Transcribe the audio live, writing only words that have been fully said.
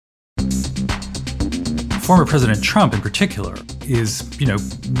Former President Trump, in particular, is,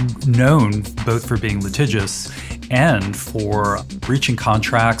 known both for being litigious and for breaching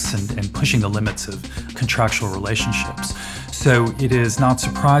contracts and pushing the limits of contractual relationships. So it is not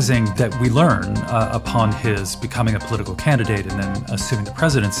surprising that we learn upon his becoming a political candidate and then assuming the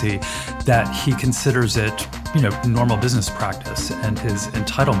presidency that he considers it, normal business practice and his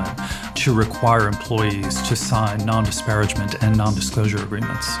entitlement to require employees to sign non-disparagement and non-disclosure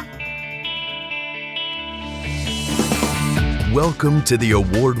agreements. Welcome to the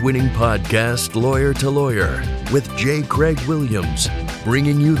award-winning podcast, Lawyer to Lawyer, with J. Craig Williams,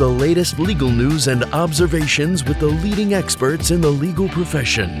 bringing you the latest legal news and observations with the leading experts in the legal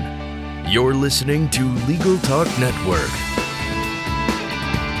profession. You're listening to Legal Talk Network.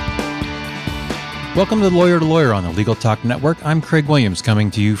 Welcome to Lawyer to Lawyer on the Legal Talk Network. I'm Craig Williams, coming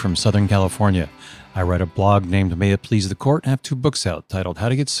to you from Southern California. I write a blog named May It Please the Court and have 2 books out titled How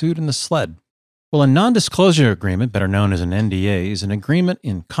to Get Sued in the Sled. Well, a non-disclosure agreement, better known as an NDA, is an agreement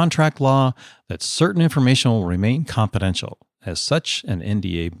in contract law that certain information will remain confidential. As such, an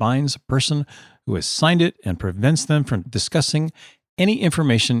NDA binds a person who has signed it and prevents them from discussing any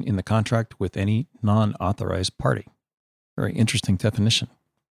information in the contract with any non-authorized party. Very interesting definition.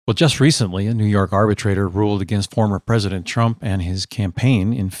 Well, just recently, a New York arbitrator ruled against former President Trump and his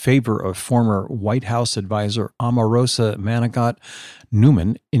campaign in favor of former White House advisor Omarosa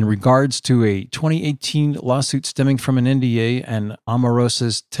Manigat-Newman in regards to a 2018 lawsuit stemming from an NDA and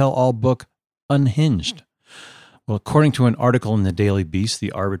Omarosa's tell-all book, Unhinged. Well, according to an article in the Daily Beast,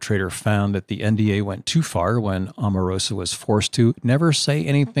 the arbitrator found that the NDA went too far when Omarosa was forced to never say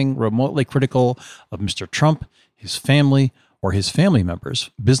anything remotely critical of Mr. Trump, his family, or his family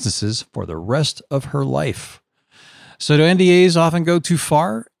members' businesses for the rest of her life. So do NDAs often go too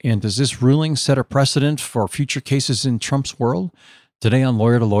far? And does this ruling set a precedent for future cases in Trump's world? Today on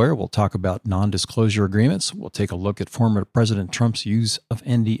Lawyer to Lawyer, we'll talk about non-disclosure agreements. We'll take a look at former President Trump's use of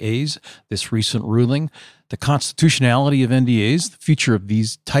NDAs, this recent ruling, the constitutionality of NDAs, the future of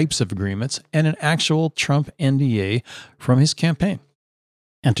these types of agreements, and an actual Trump NDA from his campaign.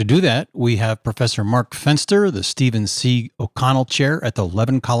 And to do that, we have Professor Mark Fenster, the Stephen C. O'Connell Chair at the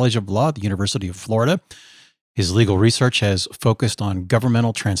Levin College of Law at the University of Florida. His legal research has focused on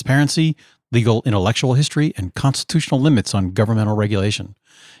governmental transparency, legal intellectual history, and constitutional limits on governmental regulation.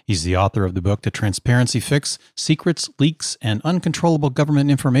 He's the author of the book, The Transparency Fix: Secrets, Leaks, and Uncontrollable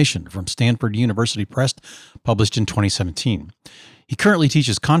Government Information from Stanford University Press, published in 2017. He currently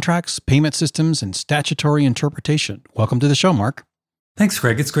teaches contracts, payment systems, and statutory interpretation. Welcome to the show, Mark. Thanks,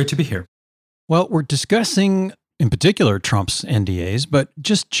 Greg. It's great to be here. Well, we're discussing, in particular, Trump's NDAs, but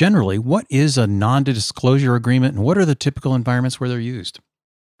just generally, what is a non-disclosure agreement and what are the typical environments where they're used?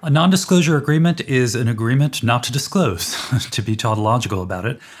 A non-disclosure agreement is an agreement not to disclose, to be tautological about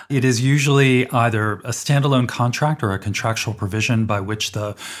it. It is usually either a standalone contract or a contractual provision by which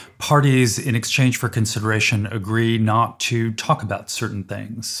the parties, in exchange for consideration, agree not to talk about certain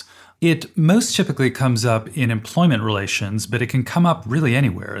things. It most typically comes up in employment relations, but it can come up really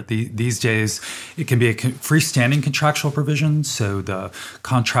anywhere. These days, it can be a freestanding contractual provision, so the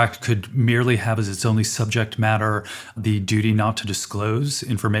contract could merely have as its only subject matter the duty not to disclose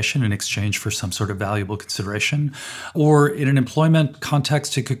information in exchange for some sort of valuable consideration. Or in an employment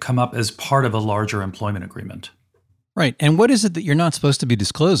context, it could come up as part of a larger employment agreement. Right. And what is it that you're not supposed to be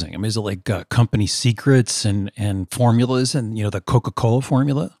disclosing? I mean, is it like company secrets and formulas and, the Coca-Cola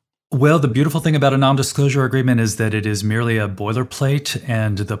formula? Well, the beautiful thing about a non-disclosure agreement is that it is merely a boilerplate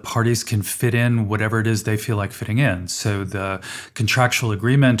and the parties can fit in whatever it is they feel like fitting in. So the contractual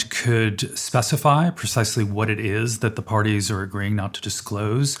agreement could specify precisely what it is that the parties are agreeing not to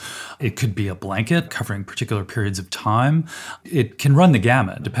disclose. It could be a blanket covering particular periods of time. It can run the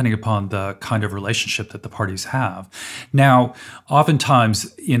gamut depending upon the kind of relationship that the parties have. Now,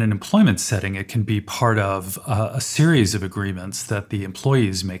 oftentimes in an employment setting, it can be part of a series of agreements that the employee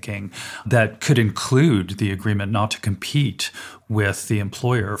is making that could include the agreement not to compete with the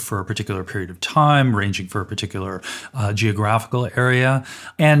employer for a particular period of time, ranging for a particular geographical area.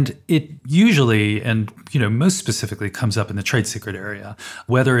 And it usually, and most specifically, comes up in the trade secret area,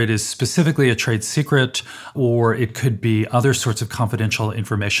 whether it is specifically a trade secret or it could be other sorts of confidential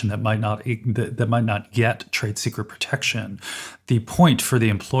information that might not get trade secret protection. The point for the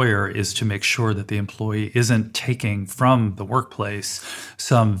employer is to make sure that the employee isn't taking from the workplace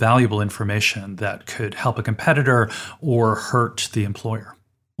some valuable information that could help a competitor or hurt the employer.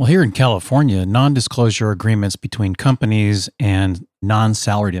 Well, here in California, non-disclosure agreements between companies and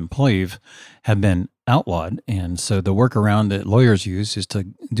non-salaried employees have been outlawed. And so the workaround that lawyers use is to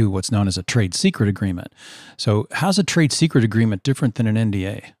do what's known as a trade secret agreement. So how's a trade secret agreement different than an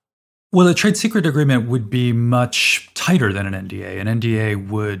NDA? Well, a trade secret agreement would be much tighter than an NDA. An NDA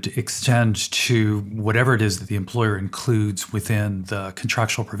would extend to whatever it is that the employer includes within the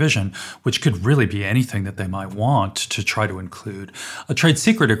contractual provision, which could really be anything that they might want to try to include. A trade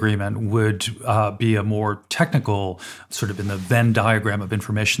secret agreement would be a more technical, sort of in the Venn diagram of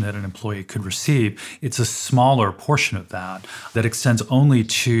information that an employee could receive. It's a smaller portion of that extends only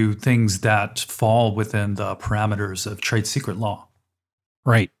to things that fall within the parameters of trade secret law.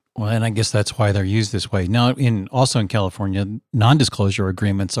 Right. Well, and I guess that's why they're used this way. Now, also in California, non-disclosure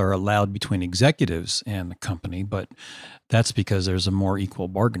agreements are allowed between executives and the company, but that's because there's a more equal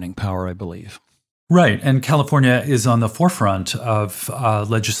bargaining power, I believe. Right. And California is on the forefront of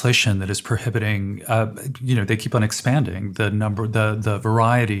legislation that is prohibiting, they keep on expanding the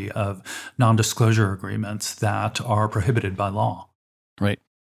variety of non-disclosure agreements that are prohibited by law. Right.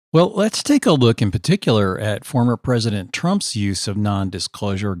 Well, let's take a look in particular at former President Trump's use of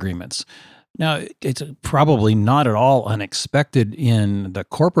non-disclosure agreements. Now, it's probably not at all unexpected in the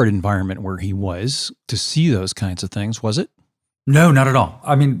corporate environment where he was to see those kinds of things, was it? No, not at all.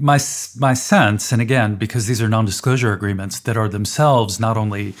 I mean, my sense, and again, because these are non-disclosure agreements that are themselves not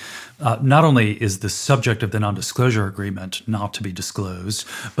only is the subject of the non-disclosure agreement not to be disclosed,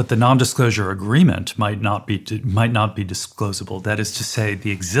 but the non-disclosure agreement might not be disclosable. That is to say,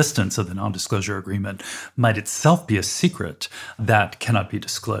 the existence of the non-disclosure agreement might itself be a secret that cannot be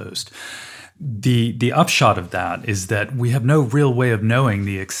disclosed. The upshot of that is that we have no real way of knowing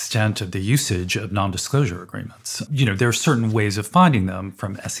the extent of the usage of non-disclosure agreements. There are certain ways of finding them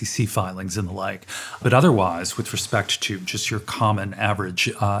from SEC filings and the like, but otherwise, with respect to just your common average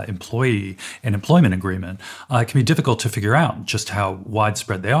employee and employment agreement, it can be difficult to figure out just how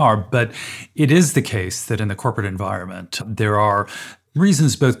widespread they are. But it is the case that in the corporate environment, there are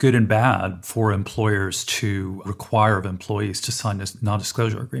reasons both good and bad for employers to require of employees to sign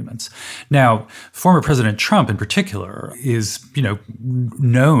non-disclosure agreements. Now, former President Trump in particular is,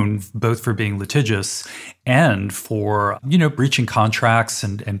 known both for being litigious and for, breaching contracts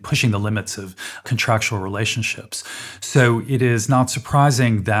and pushing the limits of contractual relationships. So it is not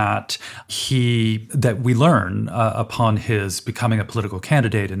surprising that we learn upon his becoming a political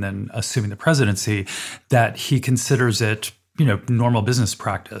candidate and then assuming the presidency that he considers it normal business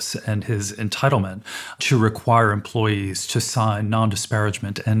practice and his entitlement to require employees to sign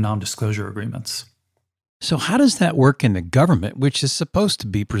non-disparagement and non-disclosure agreements. So how does that work in the government, which is supposed to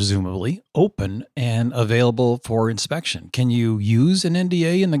be presumably open and available for inspection? Can you use an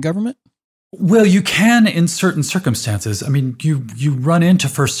NDA in the government? Well, you can in certain circumstances. I mean, you run into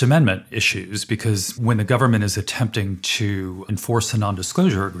First Amendment issues because when the government is attempting to enforce a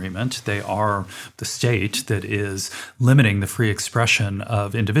non-disclosure agreement, they are the state that is limiting the free expression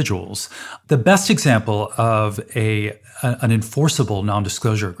of individuals. The best example of an enforceable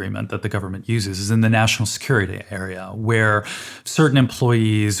non-disclosure agreement that the government uses is in the national security area, where certain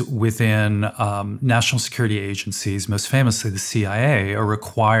employees within national security agencies, most famously the CIA, are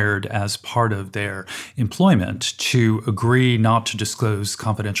required as part of their employment to agree not to disclose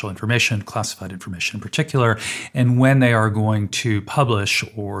confidential information, classified information in particular, and when they are going to publish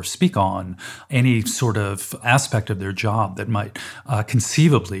or speak on any sort of aspect of their job that might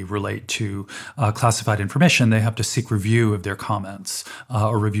conceivably relate to classified information, they have to seek review of their comments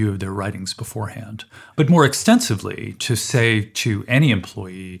or review of their writings beforehand. But more extensively, to say to any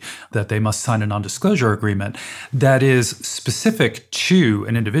employee that they must sign a non-disclosure agreement that is specific to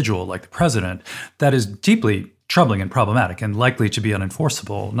an individual like the president, that is deeply troubling and problematic and likely to be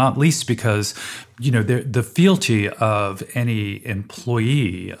unenforceable, not least because, the fealty of any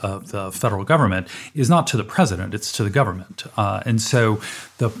employee of the federal government is not to the president, it's to the government. And so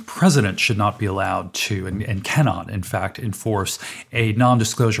the president should not be allowed to and cannot, in fact, enforce a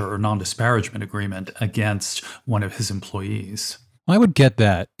non-disclosure or non-disparagement agreement against one of his employees. I would get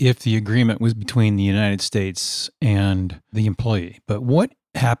that if the agreement was between the United States and the employee. But what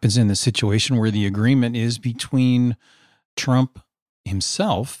happens in the situation where the agreement is between Trump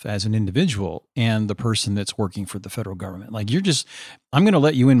himself as an individual and the person that's working for the federal government? Like I'm going to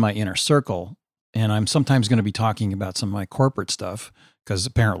let you in my inner circle, and I'm sometimes going to be talking about some of my corporate stuff because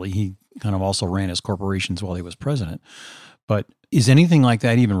apparently he kind of also ran his corporations while he was president. But is anything like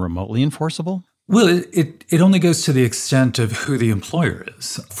that even remotely enforceable? Well, it only goes to the extent of who the employer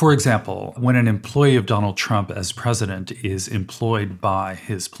is. For example, when an employee of Donald Trump as president is employed by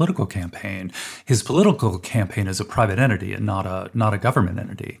his political campaign is a private entity and not a government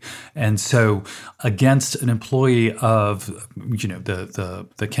entity. And so against an employee of,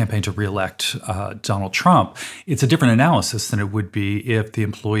 the campaign to reelect Donald Trump, it's a different analysis than it would be if the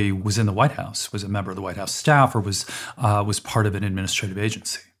employee was in the White House, was a member of the White House staff, or was part of an administrative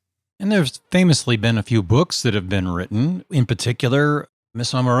agency. And there's famously been a few books that have been written, in particular,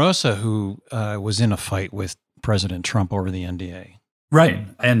 Miss Omarosa, who was in a fight with President Trump over the NDA. Right.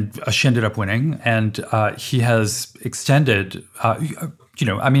 And she ended up winning. And he has extended,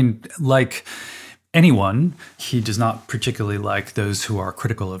 like anyone, he does not particularly like those who are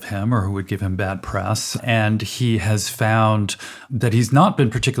critical of him or who would give him bad press. And he has found that he's not been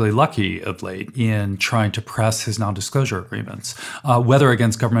particularly lucky of late in trying to press his non-disclosure agreements, whether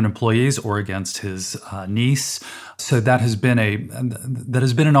against government employees or against his niece. So that has been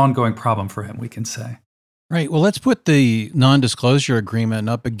an ongoing problem for him, we can say. Right. Well, let's put the non-disclosure agreement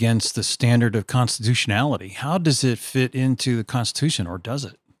up against the standard of constitutionality. How does it fit into the Constitution, or does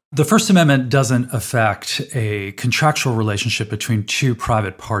it? The First Amendment doesn't affect a contractual relationship between two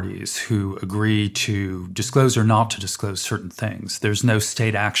private parties who agree to disclose or not to disclose certain things. There's no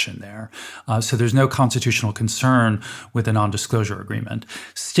state action there. So there's no constitutional concern with a non-disclosure agreement.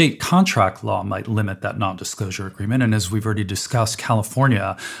 State contract law might limit that non-disclosure agreement. And as we've already discussed,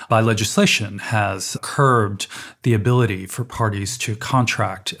 California, by legislation, has curbed the ability for parties to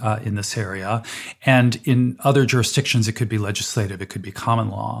contract in this area. And in other jurisdictions, it could be legislative, it could be common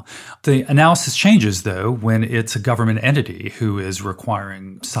law. The analysis changes, though, when it's a government entity who is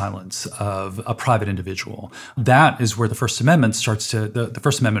requiring silence of a private individual. That is where the First Amendment the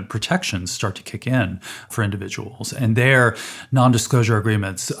First Amendment protections start to kick in for individuals. And their non-disclosure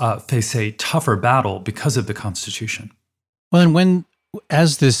agreements face a tougher battle because of the Constitution. Well, and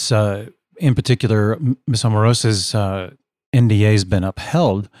as this, in particular, Ms. Omarosa's NDA has been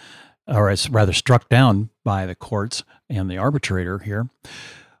upheld, or it's rather struck down by the courts and the arbitrator here,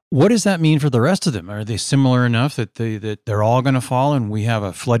 what does that mean for the rest of them? Are they similar enough that they're all going to fall, and we have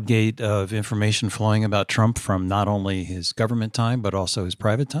a floodgate of information flowing about Trump from not only his government time, but also his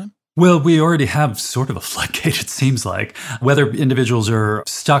private time? Well, we already have sort of a floodgate, it seems like. Whether individuals are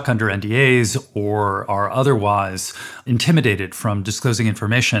stuck under NDAs or are otherwise intimidated from disclosing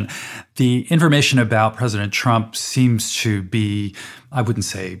information, the information about President Trump seems to be, I wouldn't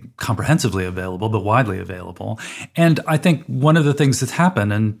say comprehensively available, but widely available. And I think one of the things that's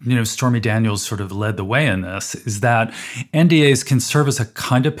happened, and Stormy Daniels sort of led the way in this, is that NDAs can serve as a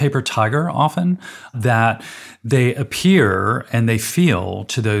kind of paper tiger often, that they appear and they feel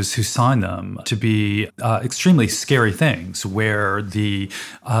to those who sign them to be extremely scary things, where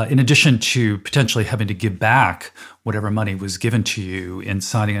in addition to potentially having to give back whatever money was given to you in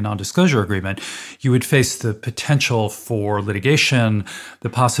signing a non-disclosure agreement, you would face the potential for litigation, the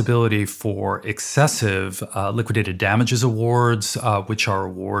possibility for excessive liquidated damages awards, which are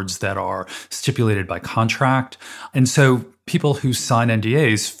awards that are stipulated by contract. And so people who sign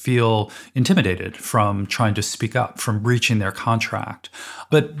NDAs feel intimidated from trying to speak up, from breaching their contract.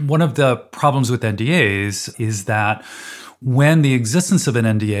 But one of the problems with NDAs is that when the existence of an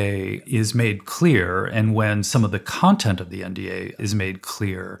NDA is made clear, and when some of the content of the NDA is made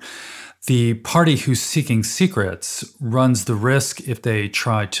clear, the party who's seeking secrets runs the risk, if they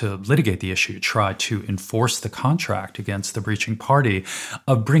try to litigate the issue, try to enforce the contract against the breaching party,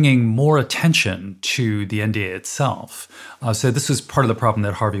 of bringing more attention to the NDA itself. So this was part of the problem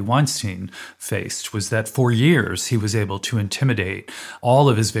that Harvey Weinstein faced, was that for years he was able to intimidate all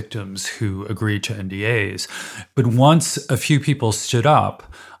of his victims who agreed to NDAs. But once a few people stood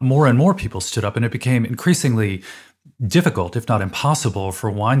up, more and more people stood up, and it became increasingly difficult, if not impossible, for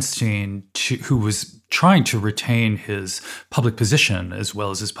Weinstein, who was trying to retain his public position as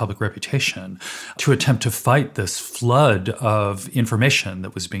well as his public reputation, to attempt to fight this flood of information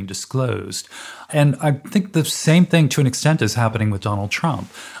that was being disclosed. And I think the same thing, to an extent, is happening with Donald Trump.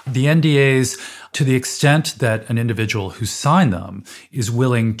 The NDAs, to the extent that an individual who signed them is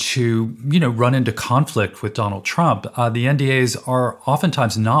willing to, run into conflict with Donald Trump, the NDAs are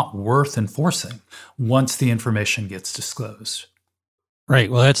oftentimes not worth enforcing once the information gets disclosed. Right.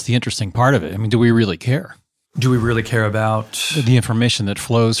 Well, that's the interesting part of it. I mean, do we really care? Do we really care about the information that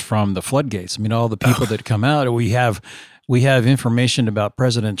flows from the floodgates? I mean, all the people that come out. We have information about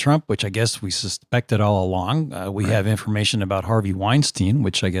President Trump, which I guess we suspected all along. We have information about Harvey Weinstein,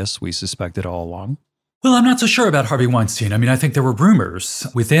 which I guess we suspected all along. Well, I'm not so sure about Harvey Weinstein. I mean, I think there were rumors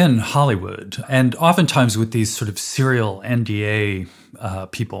within Hollywood, and oftentimes with these sort of serial NDA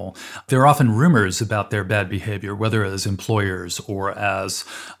people, there are often rumors about their bad behavior, whether as employers or as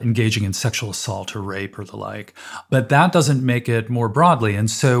engaging in sexual assault or rape or the like. But that doesn't make it more broadly. And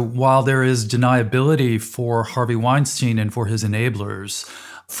so while there is deniability for Harvey Weinstein and for his enablers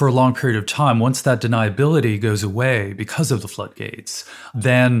for a long period of time, once that deniability goes away because of the floodgates,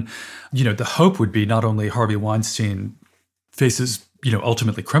 then, the hope would be not only Harvey Weinstein faces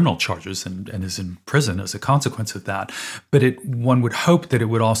ultimately criminal charges and is in prison as a consequence of that. But one would hope that it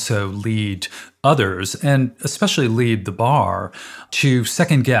would also lead others, and especially lead the bar, to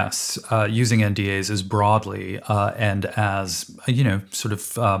second guess using NDAs as broadly and as, sort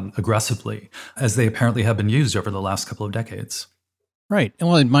of aggressively as they apparently have been used over the last couple of decades. Right. And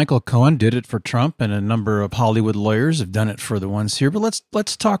well, Michael Cohen did it for Trump, and a number of Hollywood lawyers have done it for the ones here. But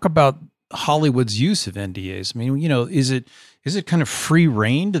let's talk about Hollywood's use of NDAs. I mean, is it kind of free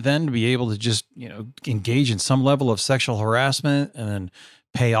rein to then be able to just, engage in some level of sexual harassment and then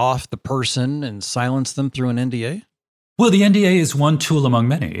pay off the person and silence them through an NDA? Well, the NDA is one tool among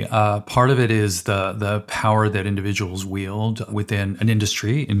many. Part of it is the power that individuals wield within an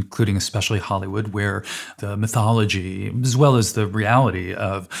industry, including especially Hollywood, where the mythology, as well as the reality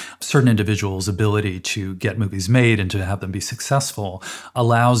of certain individuals' ability to get movies made and to have them be successful,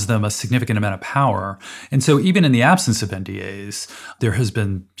 allows them a significant amount of power. And so even in the absence of NDAs, there has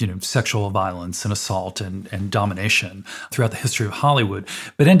been, sexual violence and assault and domination throughout the history of Hollywood.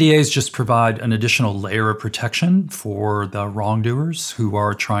 But NDAs just provide an additional layer of protection for the wrongdoers who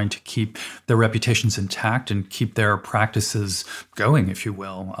are trying to keep their reputations intact and keep their practices going, if you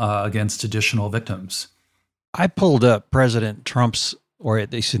will, against additional victims. I pulled up President Trump's, or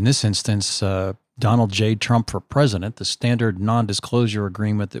at least in this instance, Donald J. Trump for president, the standard non-disclosure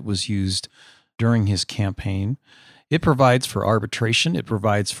agreement that was used during his campaign. It provides for arbitration. It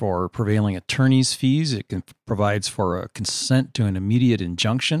provides for prevailing attorney's fees. It provides for a consent to an immediate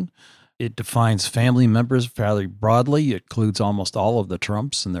injunction. It defines family members fairly broadly. It includes almost all of the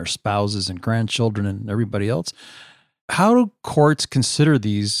Trumps and their spouses and grandchildren and everybody else. How do courts consider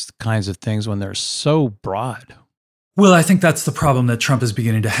these kinds of things when they're so broad? Well, I think that's the problem that Trump is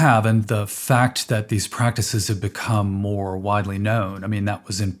beginning to have, and the fact that these practices have become more widely known. I mean, that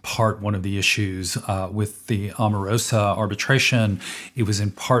was in part one of the issues with the Omarosa arbitration. It was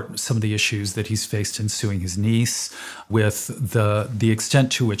in part some of the issues that he's faced in suing his niece, with the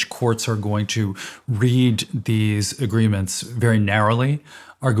extent to which courts are going to read these agreements very narrowly,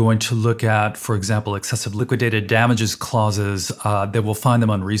 are going to look at, for example, excessive liquidated damages clauses that will find them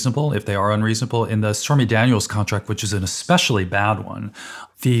unreasonable if they are unreasonable. In the Stormy Daniels contract, which is an especially bad one,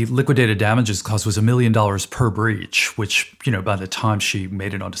 the liquidated damages clause was $1 million per breach, which, by the time she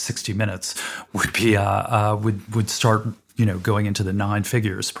made it onto 60 Minutes, would be would start going into the 9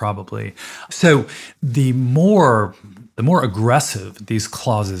 figures probably. So the more aggressive these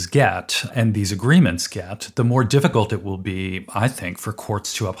clauses get and these agreements get, the more difficult it will be, I think, for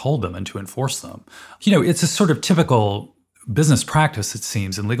courts to uphold them and to enforce them. It's a sort of typical business practice, it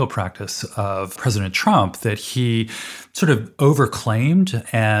seems, and legal practice of President Trump, that he sort of overclaimed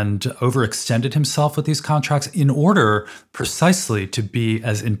and overextended himself with these contracts in order precisely to be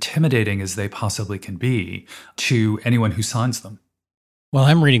as intimidating as they possibly can be to anyone who signs them. Well,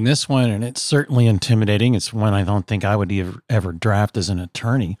 I'm reading this one, and it's certainly intimidating. It's one I don't think I would ever draft as an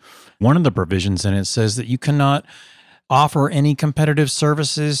attorney. One of the provisions in it says that you cannot offer any competitive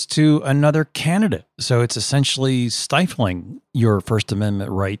services to another candidate. So it's essentially stifling your First Amendment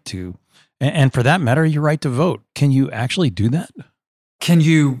right to, and for that matter, your right to vote. Can you actually do that? Can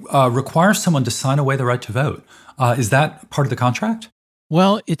you require someone to sign away the right to vote? Is that part of the contract?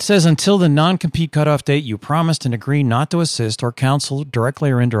 Well, it says until the non-compete cutoff date, you promised and agree not to assist or counsel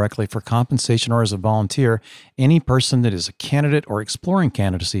directly or indirectly for compensation or as a volunteer any person that is a candidate or exploring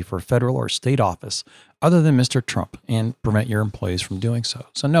candidacy for federal or state office other than Mr. Trump, and prevent your employees from doing so.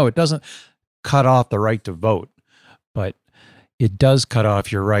 So no, it doesn't cut off the right to vote, but it does cut off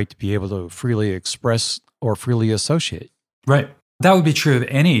your right to be able to freely express or freely associate. Right. That would be true of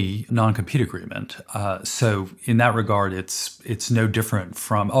any non-compete agreement. So in that regard, it's no different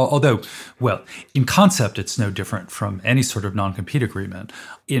from, although, well, in concept, it's no different from any sort of non-compete agreement.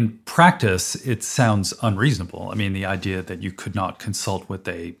 In practice, it sounds unreasonable. I mean, the idea that you could not consult with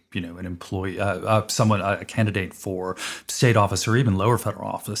an employee, a candidate for state office or even lower federal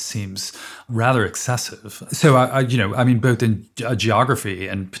office seems rather excessive. So, both in geography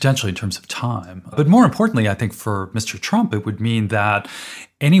and potentially in terms of time. But more importantly, I think for Mr. Trump, it would mean that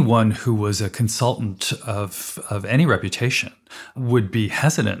anyone who was a consultant of any reputation would be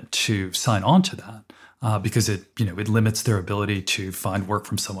hesitant to sign on to that. Because it limits their ability to find work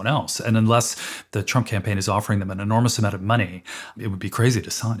from someone else. And unless the Trump campaign is offering them an enormous amount of money, it would be crazy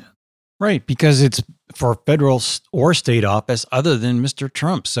to sign it. Right, because it's for federal or state office other than Mr.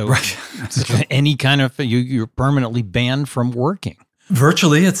 Trump. So right. Any kind of, you're permanently banned from working.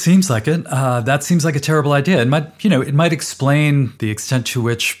 Virtually, it seems like it. That seems like a terrible idea. It might explain the extent to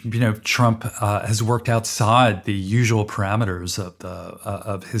which Trump has worked outside the usual parameters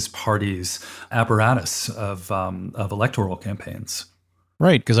of his party's apparatus of electoral campaigns.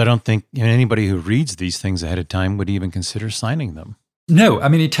 Right, because I don't think anybody who reads these things ahead of time would even consider signing them. No, I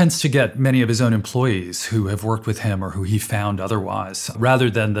mean, he tends to get many of his own employees who have worked with him or who he found otherwise, rather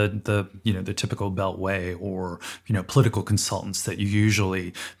than the typical Beltway or, political consultants that you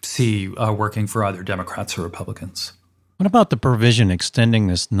usually see working for either Democrats or Republicans. What about the provision extending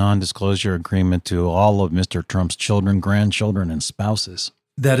this non-disclosure agreement to all of Mr. Trump's children, grandchildren, and spouses?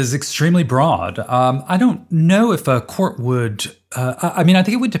 That is extremely broad. I don't know if a court would. I think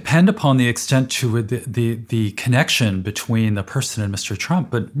it would depend upon the extent to the connection between the person and Mr.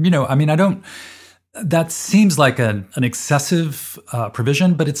 Trump. But I don't. That seems like an excessive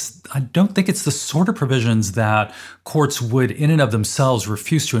provision, but I don't think it's the sort of provisions that courts would, in and of themselves,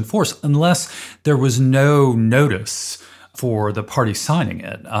 refuse to enforce unless there was no notice for the party signing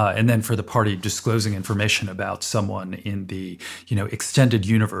it, and then for the party disclosing information about someone in the extended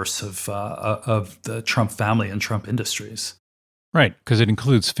universe of the Trump family and Trump industries. Right, because it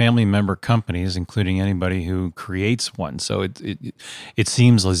includes family member companies, including anybody who creates one. So it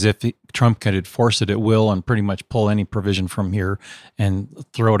seems as if Trump could enforce it at will and pretty much pull any provision from here and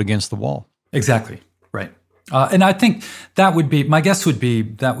throw it against the wall. Exactly, right. And I think my guess would be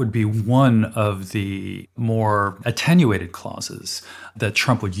that would be one of the more attenuated clauses that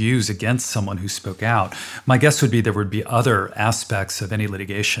Trump would use against someone who spoke out. My guess would be there would be other aspects of any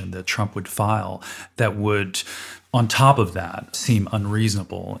litigation that Trump would file that would, on top of that, seem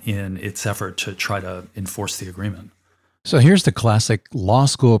unreasonable in its effort to try to enforce the agreement. So here's the classic law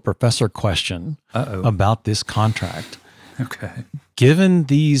school professor question about this contract. Okay. Given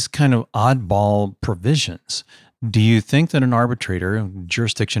these kind of oddball provisions, do you think that an arbitrator,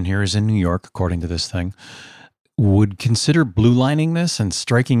 jurisdiction here is in New York, according to this thing, would consider blue lining this and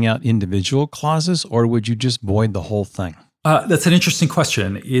striking out individual clauses, or would you just void the whole thing? That's an interesting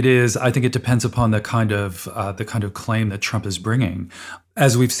question. It is. I think it depends upon the kind of claim that Trump is bringing.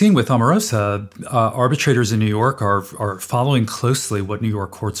 As we've seen with Omarosa, arbitrators in New York are following closely what New York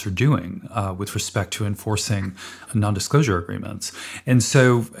courts are doing with respect to enforcing non-disclosure agreements. And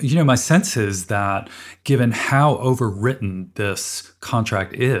so, my sense is that given how overwritten this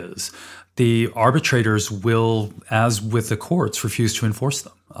contract is, the arbitrators will, as with the courts, refuse to enforce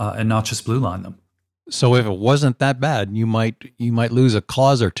them and not just blue line them. So if it wasn't that bad, you might lose a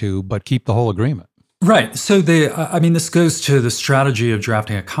clause or two, but keep the whole agreement. Right. So this goes to the strategy of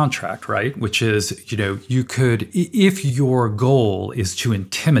drafting a contract, right? Which is, you could, if your goal is to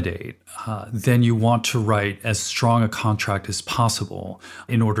intimidate, then you want to write as strong a contract as possible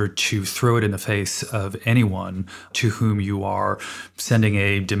in order to throw it in the face of anyone to whom you are sending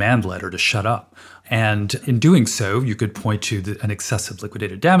a demand letter to shut up. And in doing so, you could point to an excessive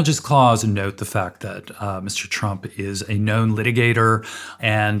liquidated damages clause and note the fact that Mr. Trump is a known litigator,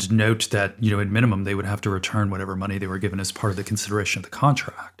 and note that, at minimum, they would have to return whatever money they were given as part of the consideration of the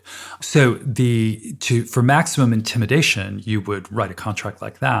contract. So for maximum intimidation, you would write a contract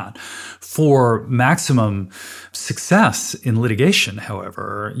like that. For maximum success in litigation,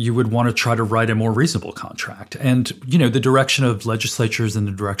 however, you would want to try to write a more reasonable contract. And, the direction of legislatures and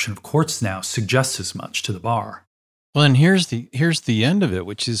the direction of courts now suggests as much to the bar. Well, and here's the end of it,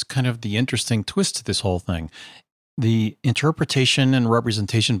 which is kind of the interesting twist to this whole thing. The interpretation and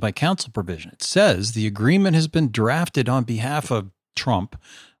representation by counsel provision. It says the agreement has been drafted on behalf of Trump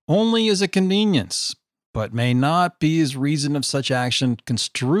only as a convenience, but may not be as reason of such action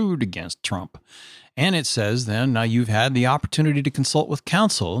construed against Trump. And it says then, now you've had the opportunity to consult with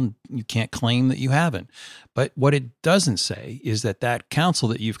counsel, and you can't claim that you haven't. But what it doesn't say is that counsel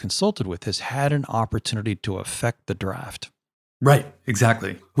that you've consulted with has had an opportunity to affect the draft. Right,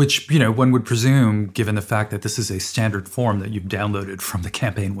 exactly. Which, one would presume, given the fact that this is a standard form that you've downloaded from the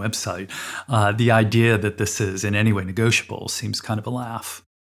campaign website, the idea that this is in any way negotiable seems kind of a laugh.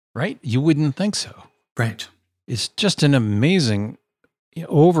 Right? You wouldn't think so. Right. It's just an amazing,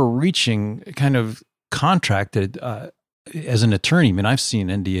 overreaching kind of contract that, as an attorney, I mean, I've seen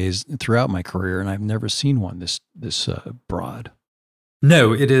NDAs throughout my career, and I've never seen one this broad.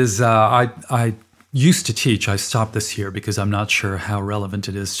 No, it is. I used to teach. I stopped this year because I'm not sure how relevant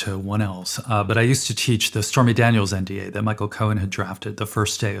it is to one else. But I used to teach the Stormy Daniels NDA that Michael Cohen had drafted the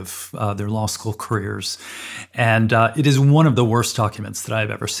first day of their law school careers. And it is one of the worst documents that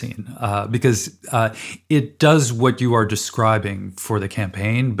I've ever seen because it does what you are describing for the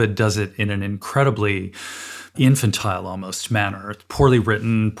campaign, but does it in an incredibly infantile almost manner. It's poorly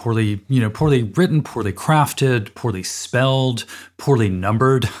written, poorly crafted, poorly spelled, poorly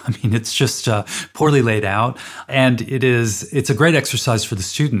numbered. I mean, it's just poorly laid out. And it's a great exercise for the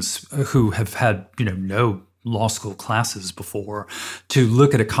students who have had, no law school classes before, to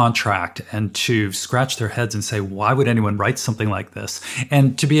look at a contract and to scratch their heads and say, why would anyone write something like this?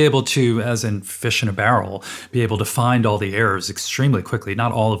 And to be able to, as in fish in a barrel, be able to find all the errors extremely quickly,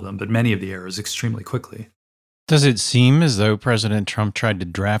 not all of them, but many of the errors extremely quickly. Does it seem as though President Trump tried to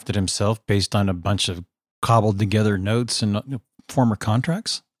draft it himself based on a bunch of cobbled together notes and former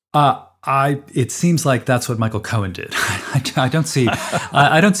contracts? It seems like that's what Michael Cohen did. I don't see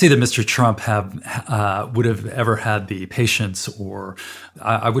that Mr. Trump would have ever had the patience, or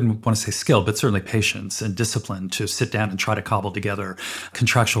I wouldn't want to say skill, but certainly patience and discipline to sit down and try to cobble together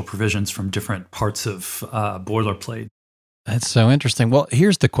contractual provisions from different parts of boilerplate. That's so interesting. Well,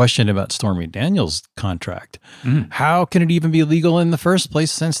 here's the question about Stormy Daniels' contract. How can it even be legal in the first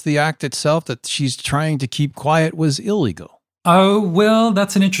place, since the act itself that she's trying to keep quiet was illegal? Oh, well,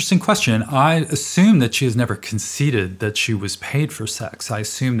 that's an interesting question. I assume that she has never conceded that she was paid for sex. I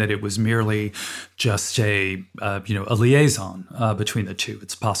assume that it was merely just a liaison between the two.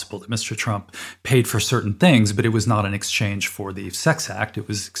 It's possible that Mr. Trump paid for certain things, but it was not an exchange for the sex act. It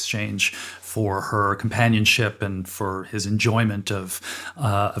was exchange for her companionship and for his enjoyment of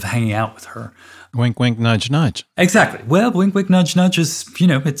hanging out with her. Wink, wink, nudge, nudge. Exactly. Well, wink, wink, nudge, nudge is,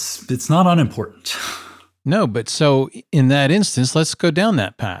 it's not unimportant. No, but so in that instance, let's go down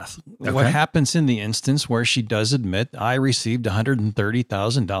that path. Okay. What happens in the instance where she does admit, I received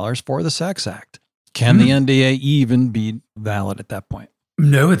 $130,000 for the sex act? Can the NDA even be valid at that point?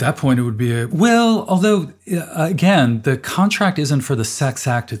 No, at that point it would be although again, the contract isn't for the sex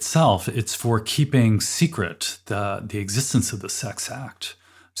act itself. It's for keeping secret the existence of the sex act.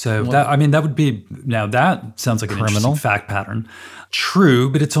 So that would be, now that sounds like an interesting fact pattern. True,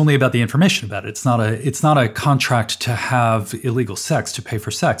 but it's only about the information about it. It's not a contract to have illegal sex, to pay for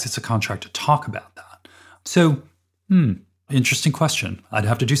sex. It's a contract to talk about that. So, interesting question. I'd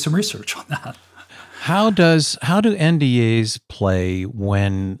have to do some research on that. How do NDAs play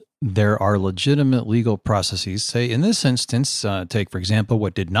when there are legitimate legal processes? Say, in this instance, take, for example,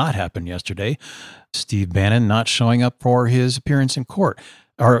 what did not happen yesterday, Steve Bannon not showing up for his appearance in court,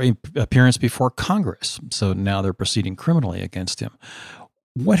 or appearance before Congress. So now they're proceeding criminally against him.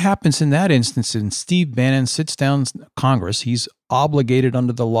 What happens in that instance? And Steve Bannon sits down in Congress. He's obligated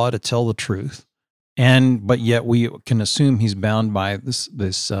under the law to tell the truth. But yet we can assume he's bound by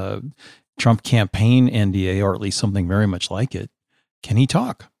this Trump campaign NDA, or at least something very much like it. Can he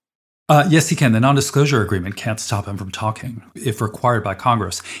talk? Yes, he can. The non-disclosure agreement can't stop him from talking if required by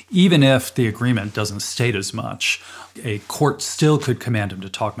Congress. Even if the agreement doesn't state as much, a court still could command him to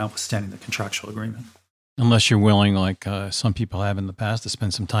talk, notwithstanding the contractual agreement. Unless you're willing, like some people have in the past, to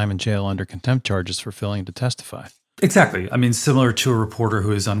spend some time in jail under contempt charges for failing to testify. Exactly. I mean, similar to a reporter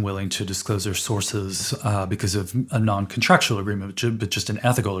who is unwilling to disclose their sources because of a non-contractual agreement, but just an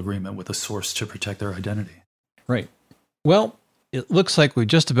ethical agreement with a source to protect their identity. Right. Well, it looks like we've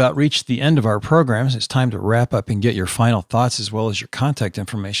just about reached the end of our programs. It's time to wrap up and get your final thoughts as well as your contact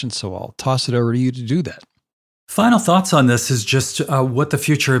information. So I'll toss it over to you to do that. Final thoughts on this is just what the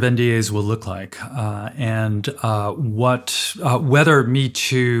future of NDAs will look like, and whether Me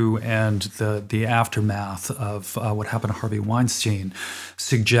Too and the aftermath of what happened to Harvey Weinstein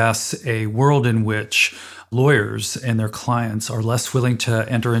suggests a world in which lawyers and their clients are less willing to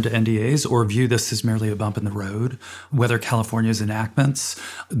enter into NDAs or view this as merely a bump in the road, whether California's enactments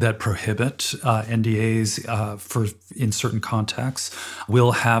that prohibit NDAs in certain contexts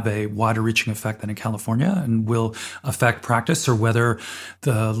will have a wider reaching effect than in California and will affect practice, or whether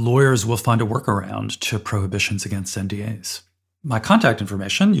the lawyers will find a workaround to prohibitions against NDAs. My contact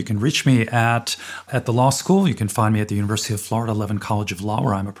information, you can reach me at the law school. You can find me at the University of Florida Levin College of Law,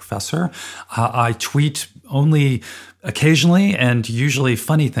 where I'm a professor. I tweet only occasionally, and usually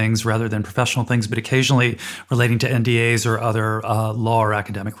funny things rather than professional things, but occasionally relating to NDAs or other law or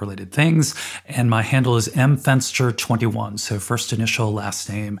academic related things. And my handle is mfenster21. So first initial, last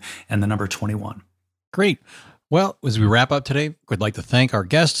name, and the number 21. Great. Well, as we wrap up today, we'd like to thank our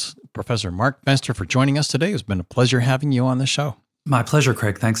guests, Professor Mark Fenster, for joining us today. It's been a pleasure having you on the show. My pleasure,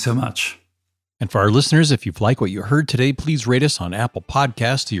 Craig. Thanks so much. And for our listeners, if you've liked what you heard today, please rate us on Apple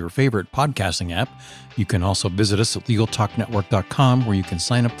Podcasts or your favorite podcasting app. You can also visit us at LegalTalkNetwork.com, where you can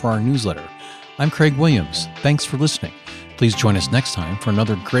sign up for our newsletter. I'm Craig Williams. Thanks for listening. Please join us next time for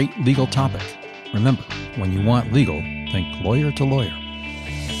another great legal topic. Remember, when you want legal, think lawyer to lawyer.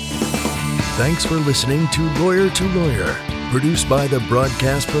 Thanks for listening to Lawyer, produced by the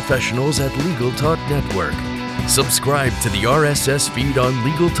broadcast professionals at Legal Talk Network. Subscribe to the RSS feed on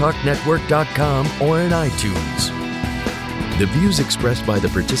LegalTalkNetwork.com or in iTunes. The views expressed by the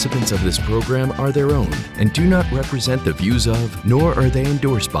participants of this program are their own and do not represent the views of, nor are they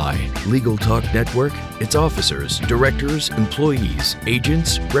endorsed by, Legal Talk Network, its officers, directors, employees,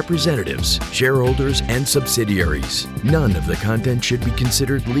 agents, representatives, shareholders, and subsidiaries. None of the content should be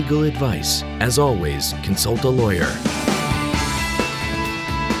considered legal advice. As always, consult a lawyer.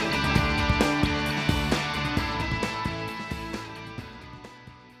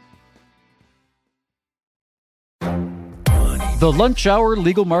 The Lunch Hour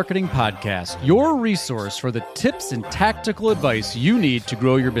Legal Marketing Podcast, your resource for the tips and tactical advice you need to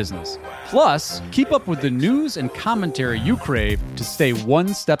grow your business. Plus, keep up with the news and commentary you crave to stay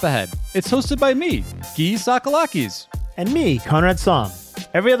one step ahead. It's hosted by me, Guy Sakalakis. And me, Conrad Som.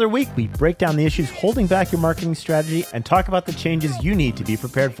 Every other week, we break down the issues holding back your marketing strategy and talk about the changes you need to be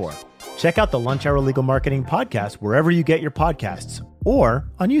prepared for. Check out the Lunch Hour Legal Marketing Podcast wherever you get your podcasts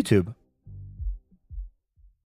or on YouTube.